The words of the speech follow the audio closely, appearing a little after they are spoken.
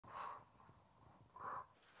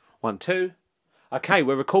1, 2. Okay,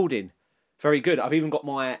 we're recording. Very good. I've even got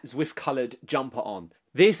my ZWIFT coloured jumper on.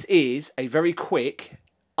 This is a very quick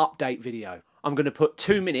update video. I'm going to put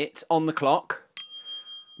 2 minutes on the clock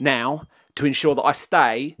now to ensure that I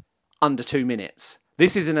stay under 2 minutes.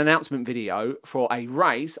 This is an announcement video for a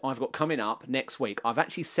race I've got coming up next week. I've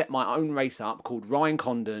actually set my own race up called Ryan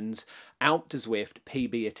Condon's Alp to Zwift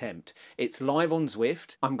PB attempt. It's live on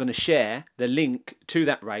Zwift. I'm going to share the link to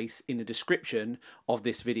that race in the description of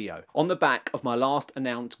this video. On the back of my last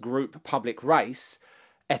announced group public race,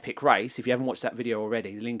 Epic Race, if you haven't watched that video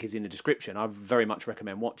already, the link is in the description. I very much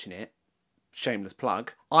recommend watching it. Shameless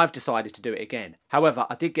plug. I've decided to do it again. However,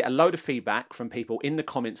 I did get a load of feedback from people in the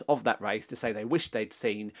comments of that race to say they wished they'd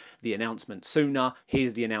seen the announcement sooner.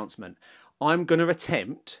 Here's the announcement. I'm going to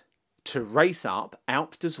attempt to race up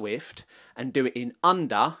Alp to Zwift and do it in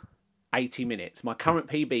under 80 minutes. My current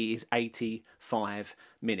PB is 85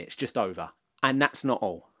 minutes, just over. And that's not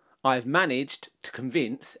all. I've managed to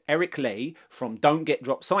convince Erik from Don't Get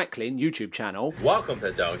Dropped Cycling YouTube channel. Welcome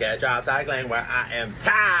to Don't Get Dropped Cycling, where I am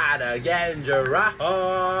tired of getting drunk.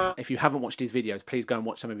 If you haven't watched his videos, please go and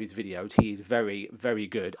watch some of his videos. He is very, very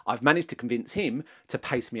good. I've managed to convince him to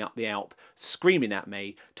pace me up the Alp, screaming at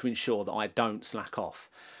me to ensure that I don't slack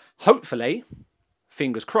off. Hopefully,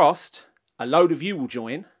 fingers crossed, a load of you will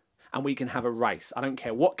join and we can have a race. I don't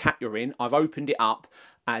care what cat you're in. I've opened it up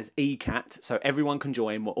as E-Cat, so everyone can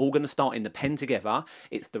join. We're all going to start in the pen together.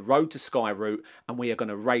 It's the Road to Sky route, and we are going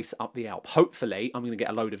to race up the Alp. Hopefully, I'm going to get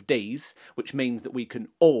a load of Ds, which means that we can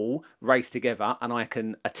all race together, and I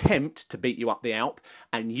can attempt to beat you up the Alp,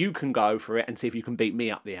 and you can go for it and see if you can beat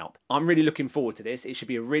me up the Alp. I'm really looking forward to this. It should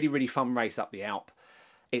be a really, really fun race up the Alp.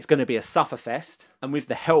 It's going to be a sufferfest, and with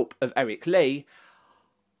the help of Erik,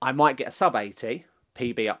 I might get a sub 80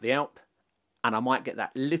 PB up the Alp, and I might get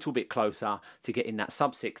that little bit closer to getting that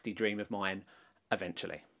sub 60 dream of mine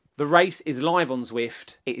eventually. The race is live on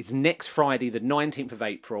Zwift. It is next Friday, the 19th of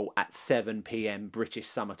April at 7 PM British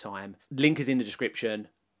summertime. Link is in the description.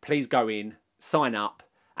 Please go in, sign up,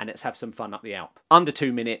 and let's have some fun up the Alp. Under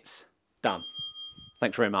 2 minutes, done.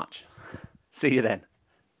 Thanks very much. See you then.